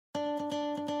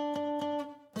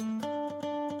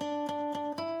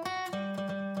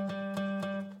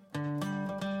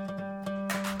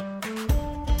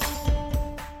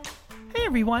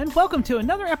everyone, welcome to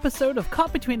another episode of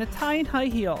Caught Between a Tie and High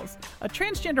Heels, a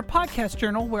transgender podcast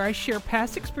journal where I share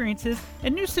past experiences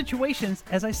and new situations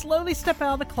as I slowly step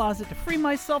out of the closet to free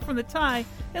myself from the tie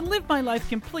and live my life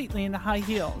completely in the high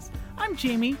heels. I'm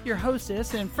Jamie, your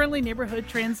hostess and friendly neighborhood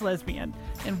trans lesbian,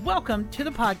 and welcome to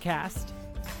the podcast.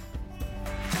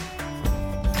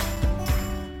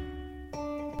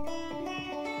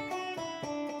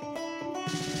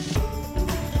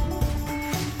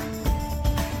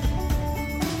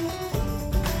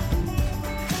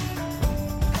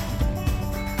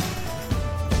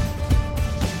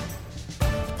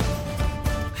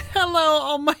 Hello,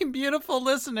 all my beautiful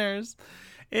listeners.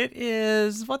 It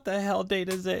is, what the hell date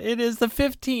is it? It is the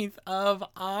 15th of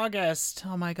August.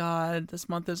 Oh my God, this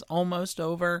month is almost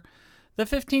over. The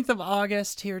 15th of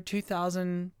August here,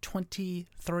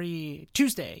 2023.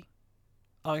 Tuesday,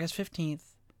 August 15th,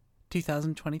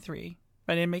 2023.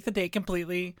 I didn't make the date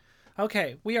completely.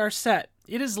 Okay, we are set.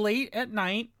 It is late at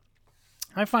night.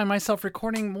 I find myself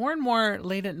recording more and more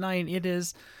late at night. It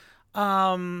is,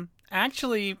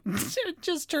 actually, it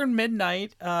just turned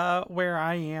midnight where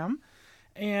I am,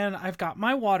 and I've got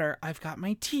my water, I've got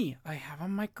my tea, I have a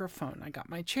microphone, I got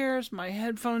my chairs, my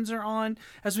headphones are on,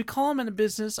 as we call them in the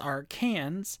business, our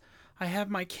cans. I have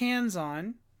my cans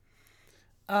on,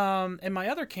 and my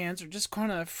other cans are just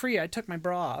kind of free. I took my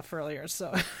bra off earlier,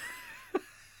 so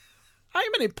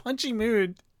I'm in a punchy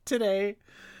mood today.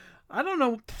 I don't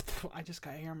know, I just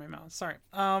got hair in my mouth, sorry.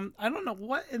 I don't know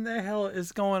what in the hell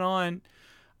is going on.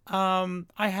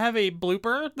 I have a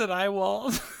blooper that I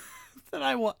will that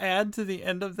I will add to the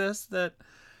end of this that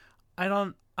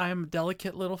I'm a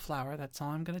delicate little flower. That's all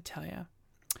I'm going to tell you.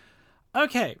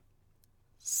 Okay.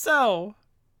 So,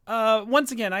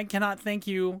 once again, I cannot thank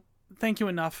you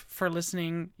enough for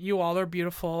listening. You all are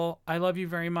beautiful. I love you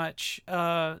very much.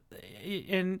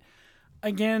 And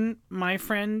again, my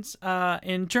friends,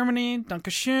 in Germany,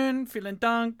 Dankeschön, vielen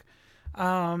Dank.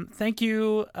 Thank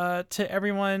you to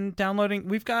everyone downloading.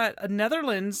 We've got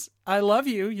Netherlands. I love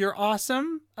you. You're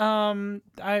awesome.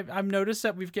 I've noticed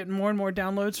that we've getting more and more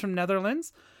downloads from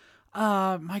Netherlands.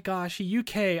 My gosh,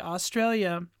 UK,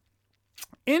 Australia,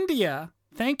 India.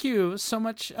 Thank you so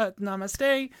much.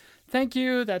 Namaste. Thank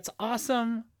you. That's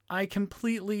awesome. I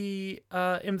completely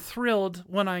am thrilled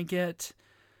when I get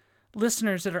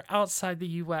listeners that are outside the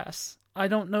US. I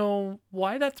don't know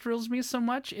why that thrills me so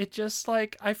much. It just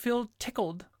I feel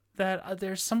tickled that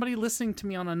there's somebody listening to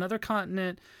me on another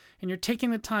continent and you're taking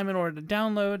the time in order to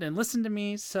download and listen to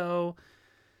me. So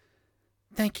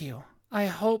thank you. I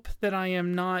hope that I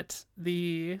am not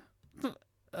the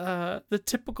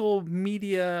typical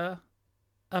media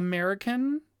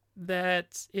American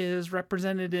that is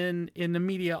represented in the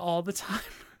media all the time.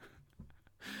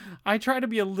 I try to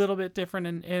be a little bit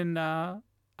different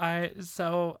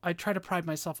so I try to pride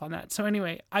myself on that. So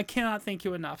anyway, I cannot thank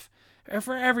you enough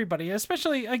for everybody,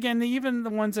 especially again, even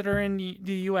the ones that are in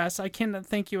the US. I cannot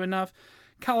thank you enough.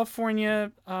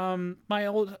 California,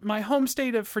 my home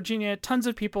state of Virginia, tons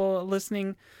of people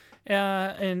listening,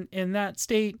 in that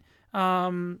state.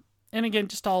 And again,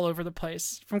 just all over the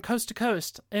place from coast to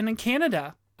coast, and in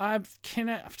Canada, I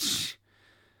cannot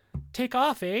take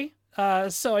off, eh?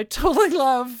 So I totally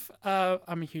love,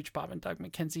 I'm a huge Bob and Doug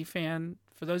McKenzie fan.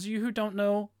 For those of you who don't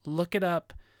know, look it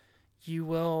up. You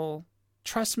will,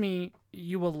 trust me,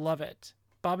 you will love it.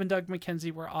 Bob and Doug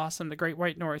McKenzie were awesome. The Great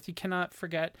White North, you cannot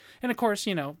forget. And of course,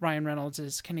 Ryan Reynolds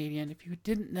is Canadian. If you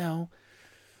didn't know,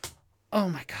 oh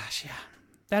my gosh, yeah.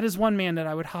 That is one man that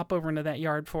I would hop over into that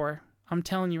yard for. I'm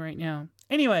telling you right now.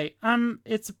 Anyway,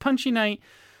 it's a punchy night.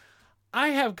 I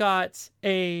have got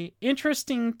a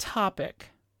interesting topic.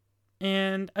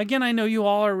 And again, I know you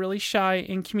all are really shy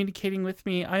in communicating with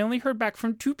me. I only heard back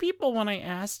from 2 people when I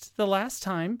asked the last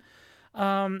time,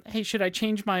 hey, should I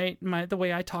change the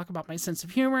way I talk about my sense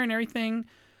of humor and everything?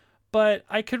 But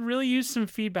I could really use some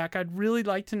feedback. I'd really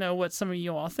like to know what some of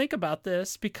you all think about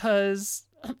this, because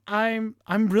I'm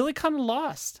really kind of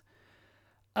lost.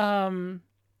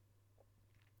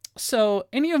 So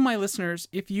any of my listeners,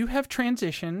 if you have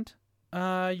transitioned,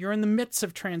 you're in the midst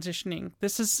of transitioning,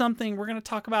 this is something we're going to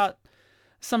talk about.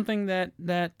 Something that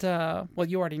well,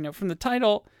 you already know from the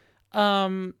title.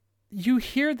 You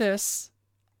hear this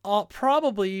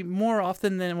probably more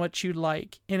often than what you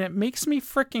like, and it makes me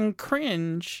freaking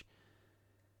cringe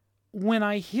when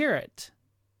I hear it,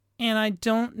 and I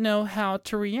don't know how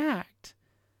to react.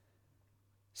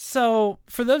 So,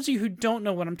 for those of you who don't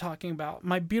know what I'm talking about,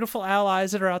 my beautiful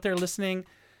allies that are out there listening,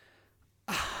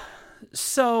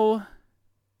 so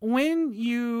when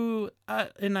you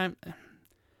and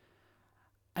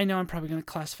I know I'm probably going to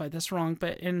classify this wrong,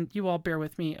 and you all bear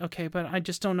with me, okay? But I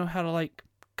just don't know how to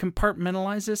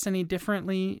compartmentalize this any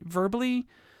differently verbally,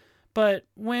 but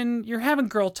when you're having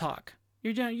girl talk,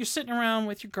 you're sitting around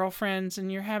with your girlfriends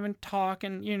and you're having talk,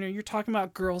 and you're talking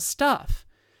about girl stuff.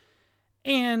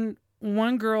 And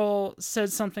one girl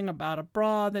said something about a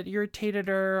bra that irritated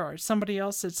her, or somebody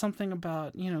else said something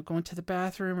about, going to the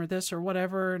bathroom or this or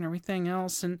whatever and everything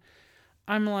else. And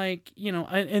I'm like,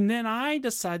 and then I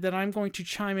decide that I'm going to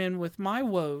chime in with my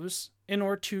woes in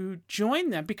order to join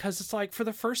them, because it's like, for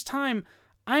the first time,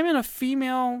 I'm in a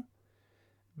female-based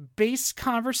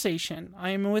conversation. I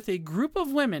am with a group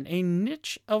of women, a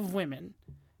niche of women.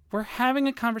 We're having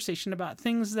a conversation about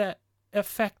things that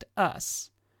affect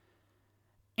us.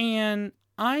 And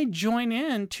I join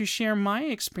in to share my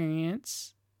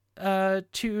experience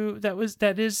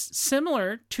that is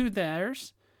similar to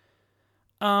theirs.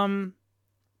 But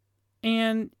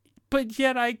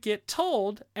yet I get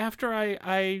told, after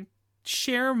I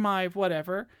share my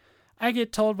whatever, I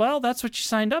get told, well, that's what you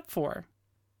signed up for.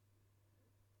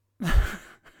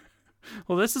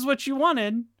 Well, this is what you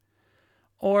wanted.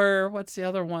 Or what's the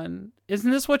other one? Isn't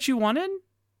this what you wanted?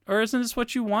 Or isn't this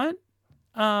what you want?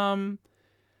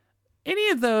 Any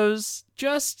of those,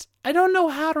 I don't know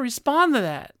how to respond to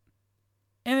that.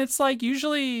 And it's like,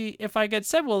 usually if I get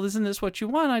said, well, isn't this what you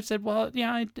want? I said, well,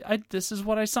 yeah, this is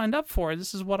what I signed up for.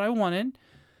 This is what I wanted.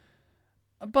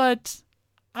 But,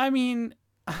 I mean,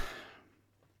 I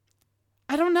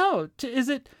don't know. Is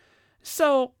it,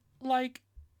 so, like,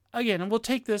 again, and we'll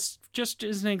take this just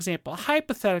as an example,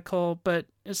 hypothetical, but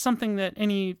it's something that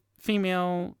any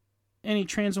female, any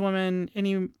trans woman,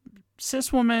 any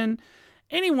cis woman,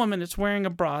 any woman that's wearing a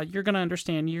bra, you're gonna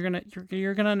understand. You're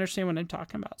gonna understand what I'm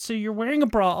talking about. So you're wearing a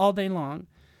bra all day long.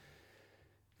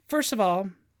 First of all,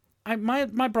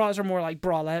 my bras are more like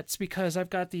bralettes because I've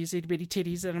got these itty bitty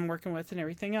titties that I'm working with and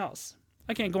everything else.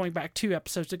 Again, going back 2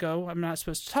 episodes ago, I'm not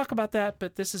supposed to talk about that,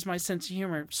 but this is my sense of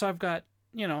humor. So I've got,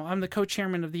 I'm the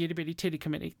co-chairman of the itty bitty titty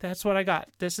committee. That's what I got.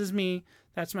 This is me.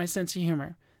 That's my sense of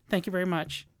humor. Thank you very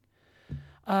much.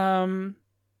 But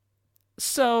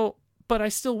I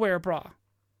still wear a bra.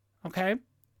 Okay?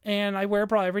 And I wear a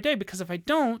bra every day, because if I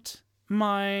don't,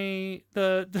 the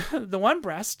one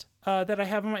breast that I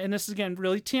have and this is, again,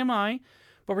 really TMI,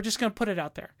 but we're just going to put it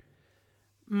out there.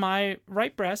 My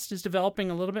right breast is developing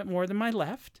a little bit more than my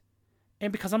left.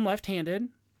 And because I'm left-handed,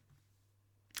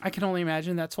 I can only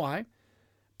imagine that's why.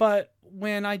 But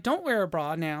when I don't wear a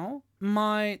bra now,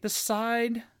 the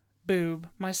side boob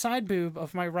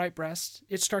of my right breast,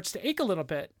 it starts to ache a little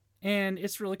bit. And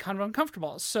it's really kind of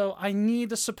uncomfortable. So I need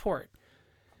the support.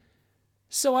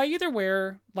 So I either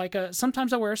wear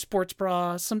sometimes I wear a sports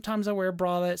bra, sometimes I wear a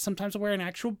bralette, sometimes I wear an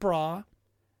actual bra.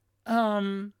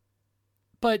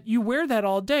 But you wear that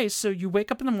all day. So you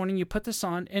wake up in the morning, you put this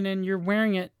on, and then you're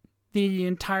wearing it the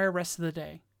entire rest of the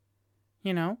day.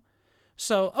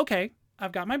 So, okay,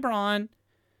 I've got my bra on.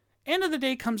 End of the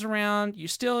day comes around.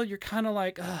 You're kind of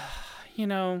like,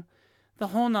 the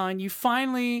whole nine. You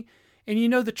finally... And you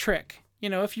know the trick.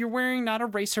 If you're wearing not a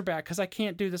racer back, because I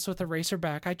can't do this with a racer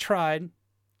back. I tried.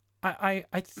 I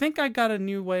think I got a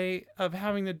new way of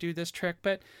having to do this trick.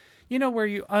 But, where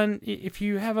if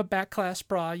you have a backclasp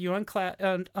bra, you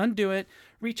undo it,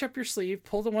 reach up your sleeve,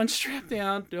 pull the one strap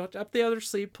down, do it up the other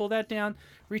sleeve, pull that down,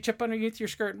 reach up underneath your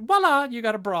skirt. Voila, you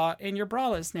got a bra, and you're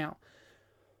braless now.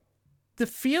 The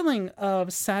feeling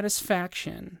of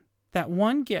satisfaction that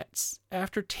one gets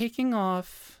after taking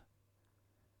off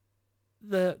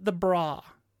the bra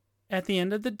at the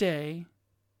end of the day,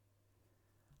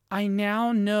 I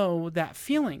now know that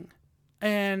feeling,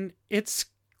 and it's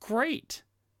great.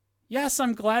 Yes,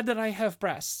 I'm glad that I have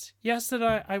breasts. Yes,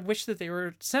 that I wish that they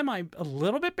were a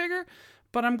little bit bigger,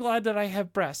 but I'm glad that I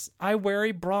have breasts. I wear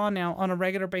a bra now on a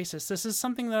regular basis. This is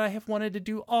something that I have wanted to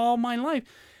do all my life.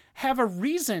 Have a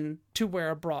reason to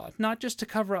wear a bra, not just to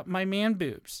cover up my man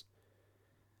boobs.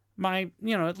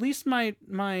 At least my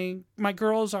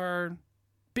girls are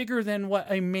bigger than what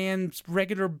a man's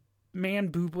regular man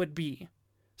boob would be.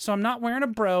 So I'm not wearing a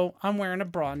bro, I'm wearing a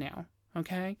bra now,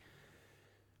 okay?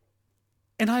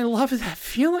 And I love that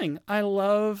feeling. I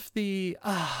love the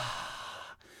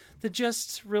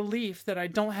just relief that I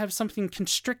don't have something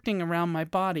constricting around my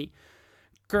body.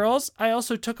 Girls, I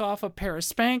also took off a pair of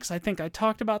Spanx. I think I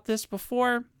talked about this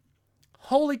before.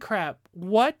 Holy crap,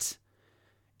 what?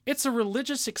 It's a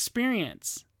religious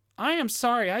experience. I am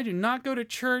sorry, I do not go to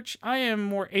church. I am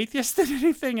more atheist than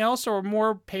anything else, or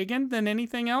more pagan than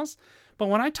anything else. But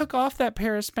when I took off that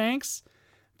pair of Spanx,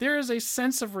 there is a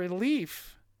sense of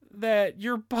relief that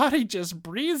your body just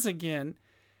breathes again.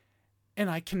 And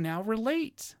I can now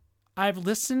relate. I've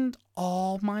listened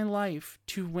all my life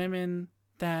to women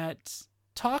that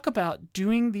talk about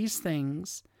doing these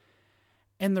things,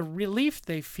 and the relief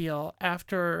they feel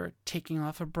after taking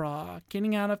off a bra,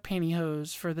 getting out of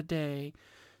pantyhose for the day,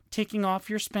 taking off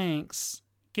your Spanx,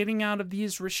 getting out of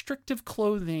these restrictive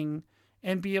clothing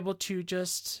and be able to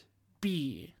just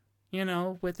be,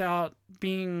 without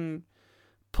being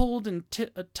pulled and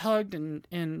tugged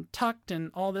and tucked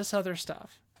and all this other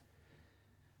stuff.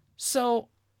 So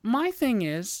my thing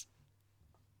is,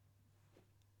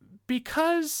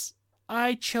 because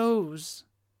I chose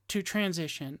to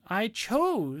transition, I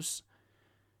chose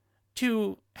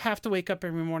to have to wake up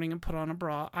every morning and put on a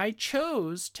bra. I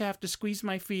chose to have to squeeze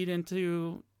my feet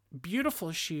into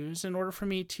beautiful shoes in order for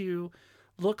me to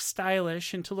look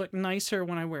stylish and to look nicer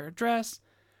when I wear a dress.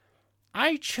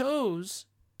 I chose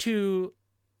to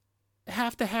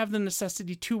have the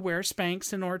necessity to wear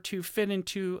Spanx in order to fit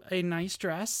into a nice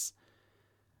dress.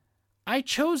 I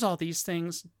chose all these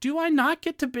things. Do I not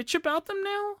get to bitch about them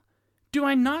now?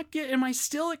 Am I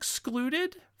still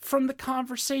excluded from the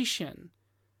conversation?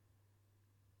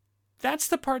 That's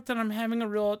the part that I'm having a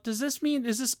real, does it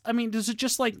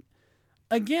just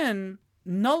again,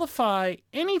 nullify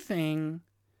anything?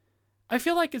 I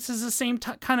feel like this is the same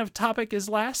kind of topic as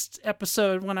last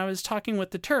episode when I was talking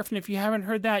with the TERF. And if you haven't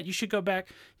heard that, you should go back.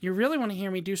 You really want to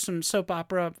hear me do some soap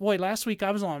opera. Boy, last week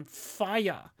I was on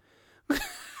fire.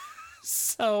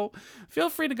 So feel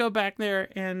free to go back there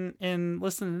and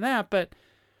listen to that. But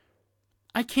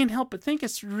I can't help but think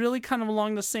it's really kind of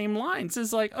along the same lines.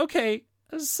 It's like, okay,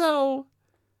 so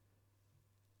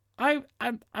I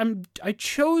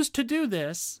chose to do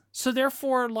this. So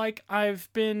therefore, I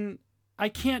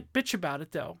can't bitch about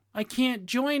it though. I can't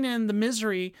join in the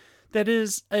misery that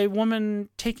is a woman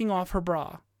taking off her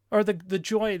bra, or the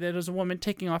joy that is a woman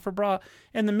taking off her bra,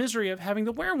 and the misery of having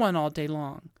to wear one all day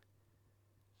long.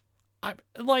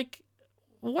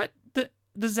 What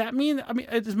does that mean? I mean,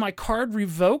 is my card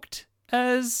revoked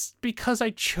as because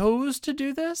I chose to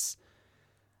do this?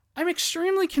 I'm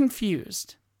extremely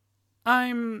confused. I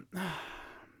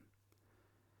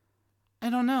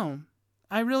don't know.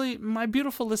 My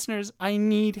beautiful listeners, I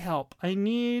need help. I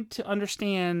need to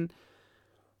understand,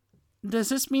 does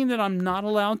this mean that I'm not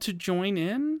allowed to join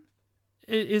in?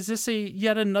 Is this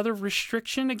yet another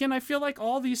restriction? Again, I feel like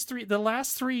the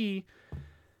last three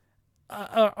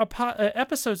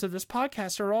episodes of this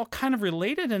podcast are all kind of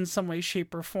related in some way,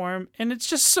 shape, or form. And it's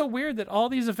just so weird that all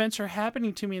these events are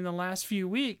happening to me in the last few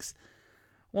weeks.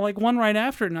 Well, like one right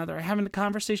after another, having a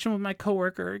conversation with my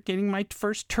coworker, getting my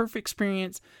first TERF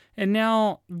experience, and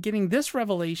now getting this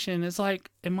revelation is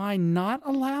like, am I not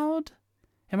allowed?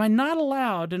 Am I not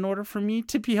allowed in order for me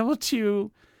to be able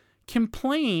to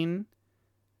complain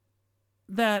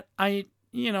that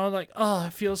oh,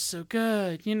 it feels so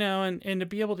good, and to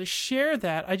be able to share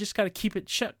that, I just got to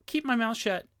keep my mouth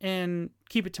shut and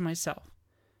keep it to myself.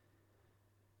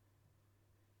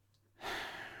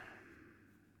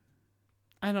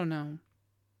 I don't know.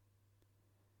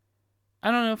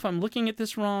 I don't know if I'm looking at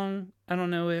this wrong. I don't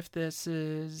know if this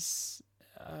is,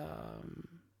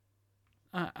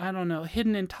 I don't know,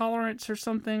 hidden intolerance or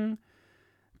something.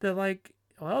 That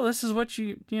this is what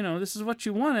this is what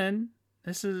you wanted.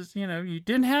 This is, you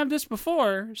didn't have this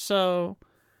before, so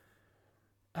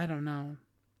I don't know.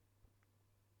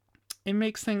 It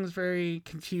makes things very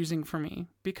confusing for me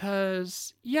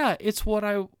because, yeah, it's what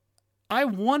I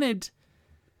wanted.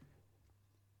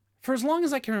 For as long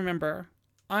as I can remember,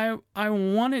 I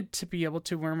wanted to be able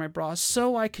to wear my bra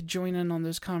so I could join in on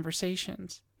those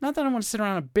conversations. Not that I want to sit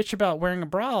around and bitch about wearing a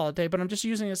bra all day, but I'm just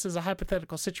using this as a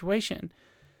hypothetical situation.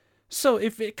 So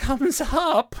if it comes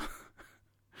up,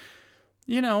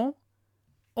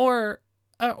 or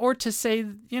to say,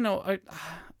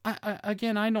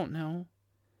 again, I don't know.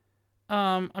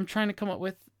 I'm trying to come up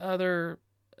with other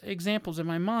examples in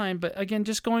my mind, but again,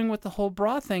 just going with the whole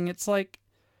bra thing, it's like,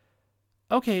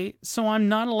 okay, so I'm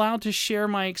not allowed to share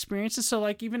my experiences.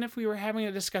 So even if we were having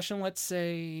a discussion, let's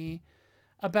say,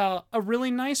 about a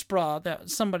really nice bra that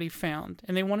somebody found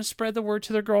and they want to spread the word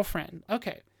to their girlfriend.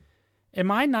 Okay.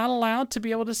 Am I not allowed to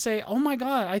be able to say, oh my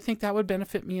God, I think that would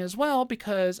benefit me as well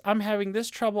because I'm having this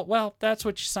trouble? Well, that's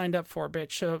what you signed up for,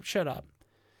 bitch. So shut up.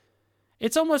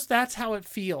 It's almost, that's how it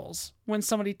feels when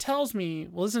somebody tells me,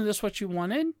 well, isn't this what you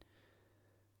wanted?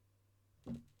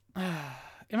 Am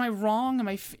I wrong?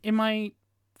 Am I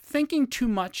thinking too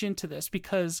much into this?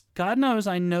 Because God knows,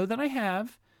 I know that I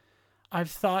have.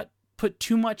 I've put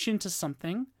too much into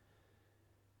something.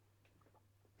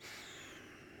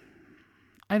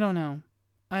 I don't know.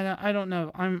 I don't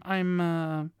know.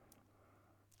 I'm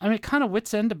at kind of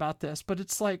wit's end about this, but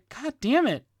it's like, God damn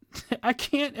it. I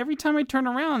can't, every time I turn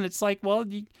around, it's like, well,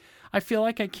 I feel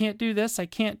like I can't do this. I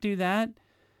can't do that.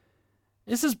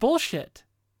 This is bullshit.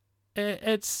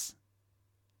 It's,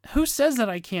 who says that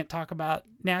I can't talk about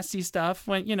nasty stuff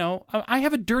when, I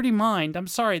have a dirty mind. I'm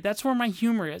sorry. That's where my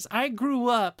humor is. I grew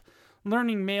up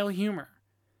learning male humor.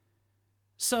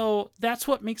 So that's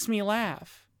what makes me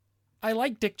laugh. I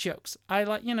like dick jokes. I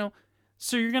like,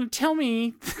 so you're going to tell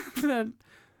me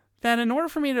that in order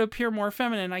for me to appear more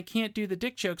feminine, I can't do the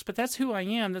dick jokes, but that's who I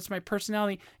am. That's my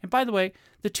personality. And by the way,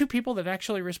 the 2 people that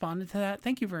actually responded to that,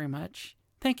 thank you very much.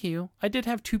 Thank you. I did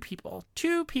have two people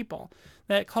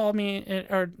that called me,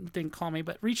 or didn't call me,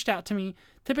 but reached out to me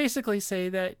to basically say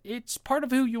that it's part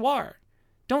of who you are.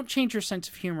 Don't change your sense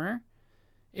of humor.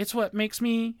 It's what makes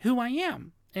me who I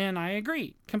am. And I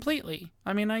agree completely.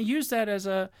 I mean, I use that as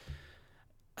so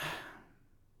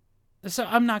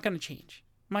I'm not going to change.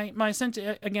 My sense,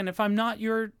 again, if I'm not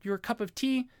your cup of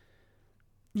tea,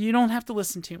 you don't have to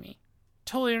listen to me.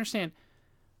 Totally understand.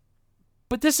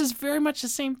 But this is very much the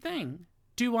same thing.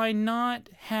 Do I not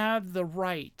have the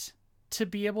right to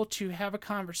be able to have a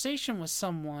conversation with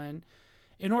someone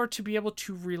in order to be able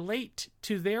to relate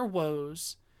to their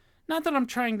woes? Not that I'm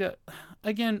trying to,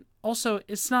 again, also,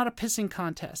 it's not a pissing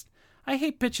contest. I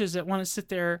hate bitches that want to sit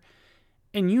there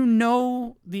and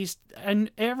these,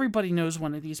 and everybody knows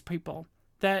one of these people,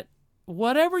 that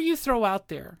whatever you throw out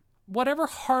there, whatever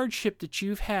hardship that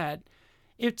you've had,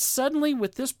 it's suddenly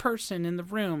with this person in the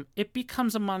room, it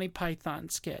becomes a Monty Python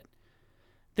skit.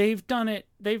 They've done it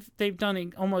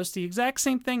almost the exact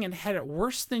same thing and had it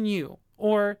worse than you.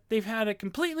 Or they've had a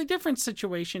completely different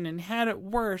situation and had it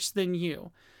worse than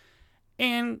you.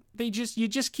 And you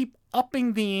just keep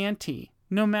upping the ante,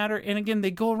 no matter, and again, they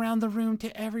go around the room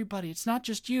to everybody. It's not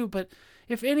just you, but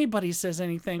if anybody says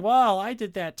anything, well, I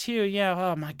did that too. Yeah,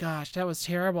 oh my gosh, that was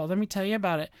terrible. Let me tell you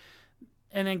about it.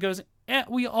 And then goes,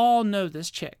 we all know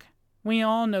this chick. We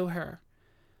all know her.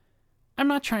 I'm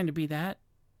not trying to be that.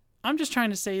 I'm just trying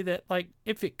to say that, like,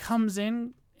 if it comes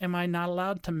in, am I not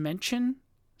allowed to mention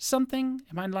something?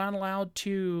 Am I not allowed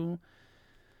to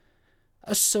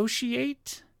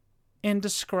associate and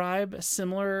describe a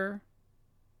similar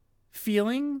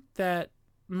feeling that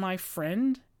my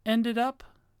friend ended up?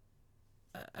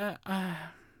 And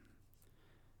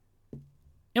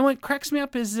what cracks me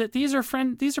up is that these are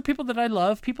people that I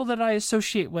love, people that I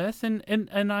associate with,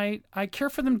 and I care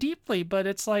for them deeply. But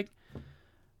it's like,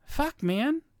 fuck,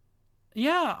 man.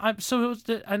 Yeah,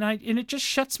 and it just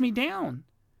shuts me down.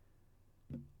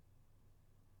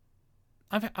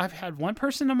 I've had one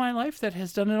person in my life that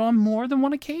has done it on more than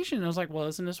one occasion. I was like, well,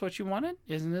 isn't this what you wanted?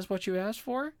 Isn't this what you asked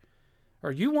for?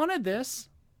 Or you wanted this?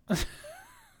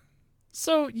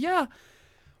 So yeah,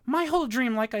 my whole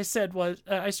dream, like I said, was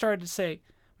I started to say,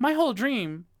 my whole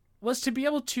dream was to be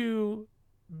able to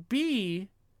be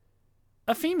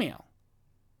a female.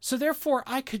 So therefore,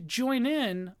 I could join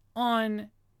in on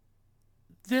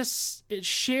this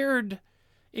shared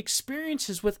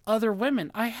experiences with other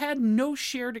women. I had no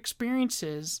shared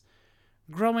experiences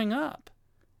growing up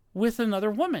with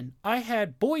another woman. I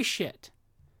had boy shit.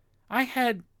 I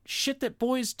had shit that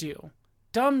boys do.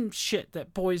 Dumb shit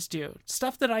that boys do.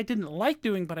 Stuff that I didn't like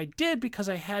doing, but I did because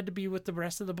I had to be with the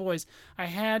rest of the boys. I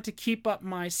had to keep up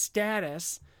my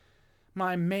status,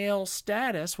 my male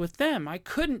status with them. I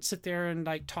couldn't sit there and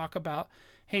like talk about,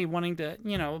 hey, wanting to,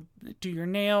 do your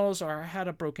nails, or I had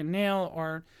a broken nail,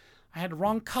 or I had the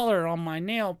wrong color on my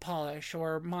nail polish,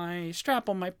 or my strap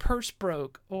on my purse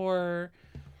broke, or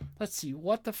let's see,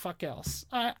 what the fuck else?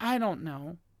 I don't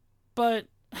know. But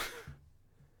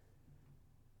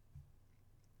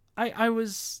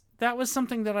that was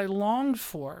something that I longed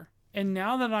for. And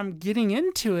now that I'm getting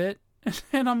into it,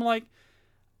 and I'm like,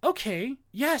 okay,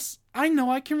 yes, I know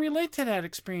I can relate to that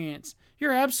experience.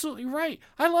 You're absolutely right.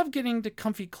 I love getting into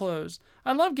comfy clothes.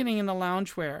 I love getting into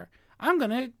loungewear. I'm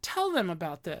going to tell them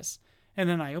about this. And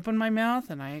then I open my mouth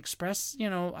and I express,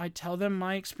 I tell them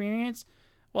my experience.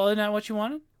 Well, isn't that what you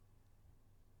wanted?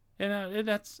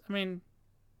 And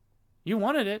you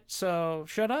wanted it, so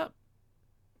shut up.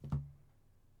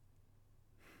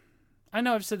 I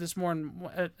know I've said this more,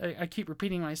 and I keep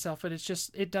repeating myself, but it's just,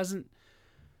 it doesn't,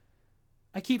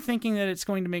 I keep thinking that it's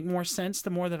going to make more sense the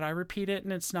more that I repeat it,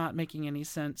 and it's not making any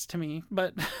sense to me.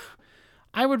 But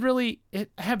I would really,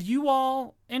 have you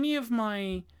all,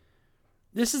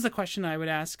 this is the question I would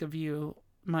ask of you,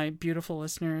 my beautiful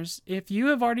listeners. If you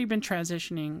have already been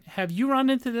transitioning, have you run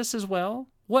into this as well?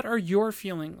 What are your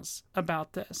feelings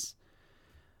about this?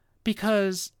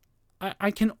 Because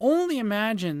I can only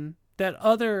imagine that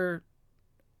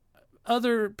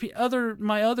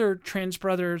my other trans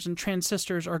brothers and trans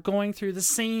sisters are going through the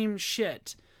same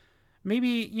shit.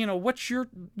 Maybe, what's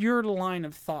your line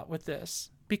of thought with this?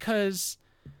 Because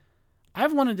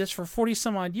I've wanted this for 40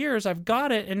 some odd years. I've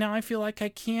got it. And now I feel like I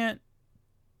can't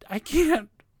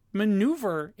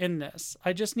maneuver in this.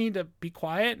 I just need to be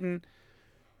quiet and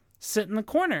sit in the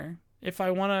corner. If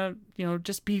I want to,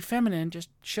 just be feminine, just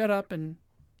shut up and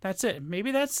that's it.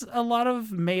 Maybe that's a lot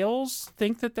of males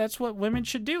think that that's what women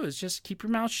should do, is just keep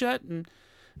your mouth shut and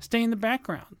stay in the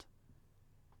background.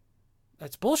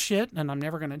 That's bullshit, and I'm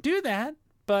never going to do that,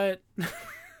 but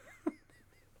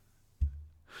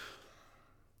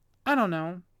I don't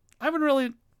know. I would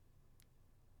really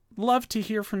love to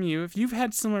hear from you if you've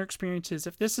had similar experiences,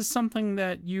 if this is something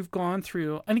that you've gone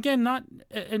through. And again, not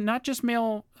just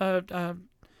male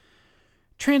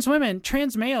trans women,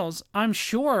 trans males. I'm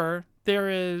sure there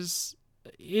is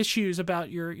issues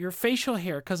about your facial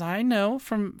hair, because I know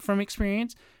from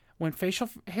experience, when facial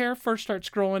hair first starts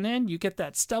growing in, you get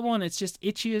that stubble and it's just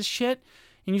itchy as shit,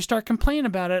 and you start complaining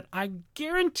about it. I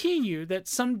guarantee you that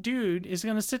some dude is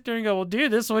going to sit there and go, well,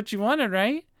 dude, this is what you wanted,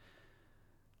 right?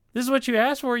 This is what you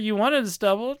asked for. You wanted a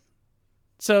stubble,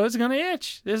 so it's going to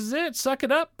itch. This is it. Suck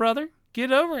it up, brother.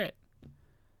 Get over it.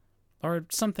 Or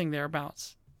something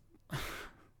thereabouts.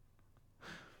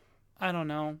 I don't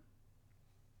know.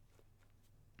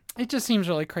 It just seems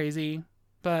really crazy,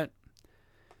 but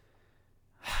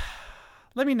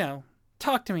let me know.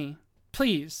 Talk to me.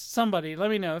 Please, somebody, let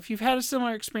me know if you've had a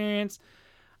similar experience.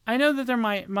 I know that there are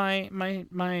my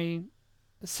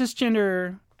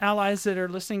cisgender allies that are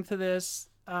listening to this.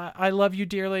 I love you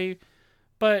dearly,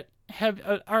 but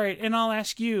all right, and I'll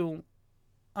ask you,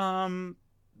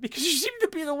 because you seem to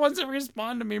be the ones that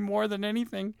respond to me more than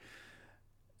anything.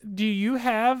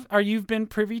 Are you been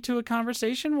privy to a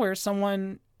conversation where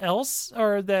someone else,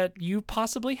 or that you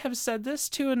possibly have said this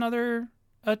to a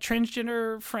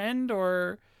transgender friend,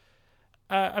 or,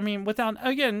 without,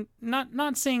 again,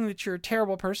 not saying that you're a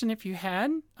terrible person if you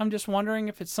had. I'm just wondering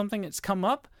if it's something that's come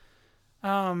up.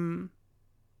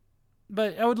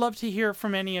 But I would love to hear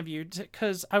from any of you,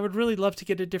 because I would really love to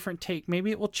get a different take. Maybe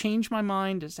it will change my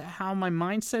mind as to how my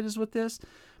mindset is with this,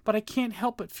 but I can't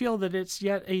help but feel that it's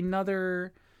yet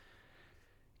another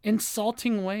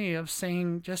insulting way of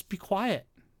saying, just be quiet.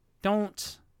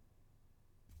 Don't,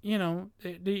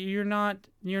 you're not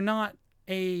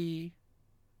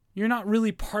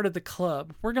really part of the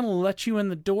club. We're going to let you in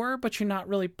the door, but you're not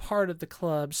really part of the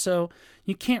club, so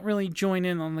you can't really join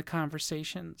in on the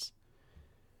conversations.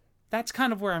 That's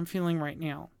kind of where I'm feeling right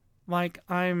now. Like,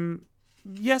 I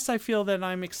feel that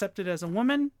I'm accepted as a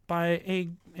woman by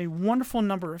a wonderful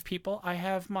number of people. I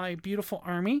have my beautiful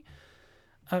army.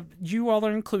 You all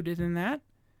are included in that.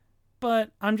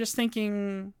 But I'm just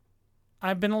thinking,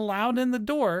 I've been allowed in the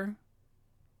door,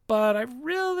 but I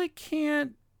really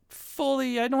can't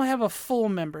I don't have a full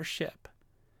membership.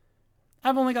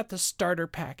 I've only got the starter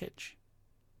package.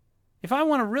 If I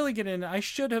want to really get in, I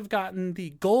should have gotten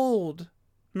the gold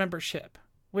membership,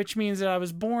 which means that I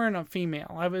was born a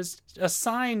female. I was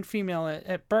assigned female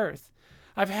at birth.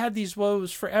 I've had these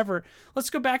woes forever. Let's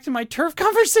go back to my TERF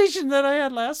conversation that I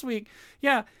had last week.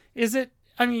 Yeah,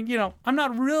 I'm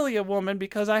not really a woman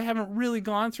because I haven't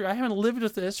lived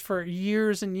with this for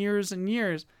years and years and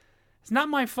years. It's not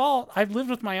my fault. I've lived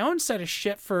with my own set of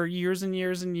shit for years and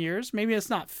years and years. Maybe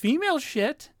it's not female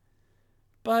shit,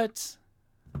 but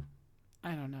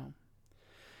I don't know.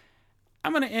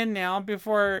 I'm going to end now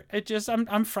before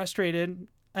I'm frustrated,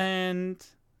 and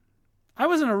I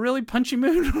was in a really punchy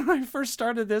mood when I first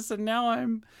started this, and now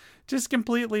I'm just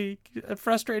completely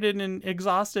frustrated and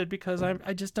exhausted because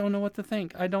I just don't know what to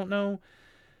think. I don't know.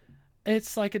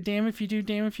 It's like a damn if you do,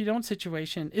 damn if you don't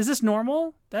situation. Is this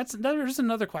normal? There's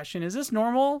another question. Is this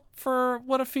normal for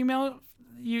what a female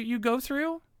you go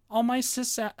through? All my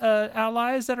cis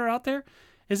allies that are out there,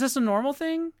 is this a normal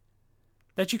thing?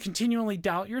 That you continually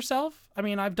doubt yourself? I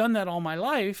mean, I've done that all my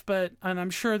life, and I'm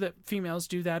sure that females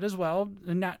do that as well.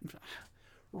 And not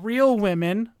real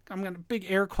women. I'm going to big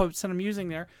air quotes that I'm using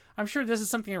there. I'm sure this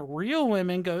is something that real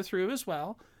women go through as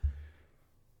well.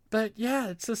 But yeah,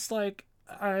 it's just like,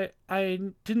 I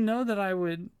didn't know that I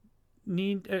would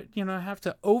need, have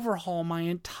to overhaul my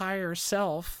entire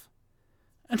self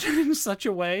in such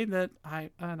a way that I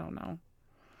don't know.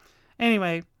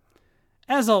 Anyway,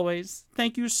 as always,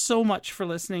 thank you so much for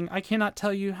listening. I cannot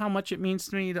tell you how much it means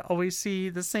to me to always see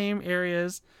the same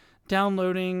areas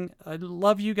downloading. I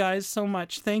love you guys so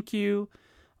much. Thank you.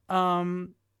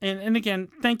 And again,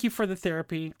 thank you for the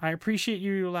therapy. I appreciate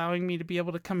you allowing me to be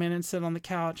able to come in and sit on the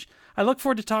couch. I look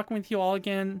forward to talking with you all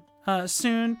again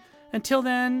soon. Until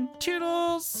then,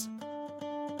 toodles!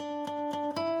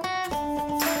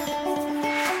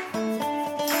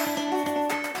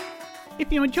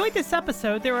 If you enjoyed this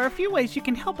episode, there are a few ways you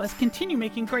can help us continue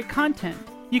making great content.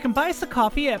 You can buy us a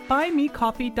coffee at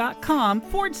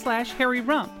buymecoffee.com/Harry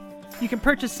Rump. You can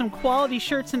purchase some quality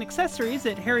shirts and accessories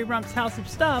at Harry Rump's House of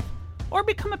Stuff, or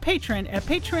become a patron at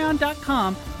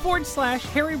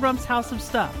patreon.com/Harry Rump's House of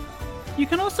Stuff. You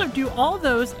can also do all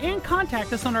those and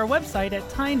contact us on our website at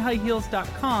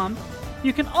tyinghighheels.com.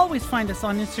 You can always find us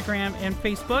on Instagram and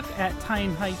Facebook at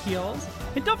Tying High Heels.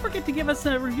 And don't forget to give us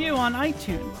a review on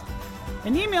iTunes.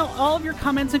 And email all of your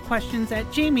comments and questions at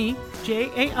Jaimee,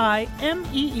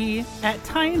 Jaimee, at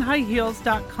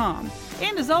tyinghighheels.com.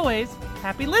 And as always,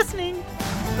 happy listening!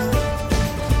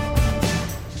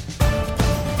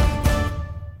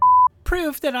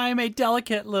 Proof that I am a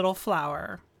delicate little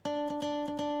flower.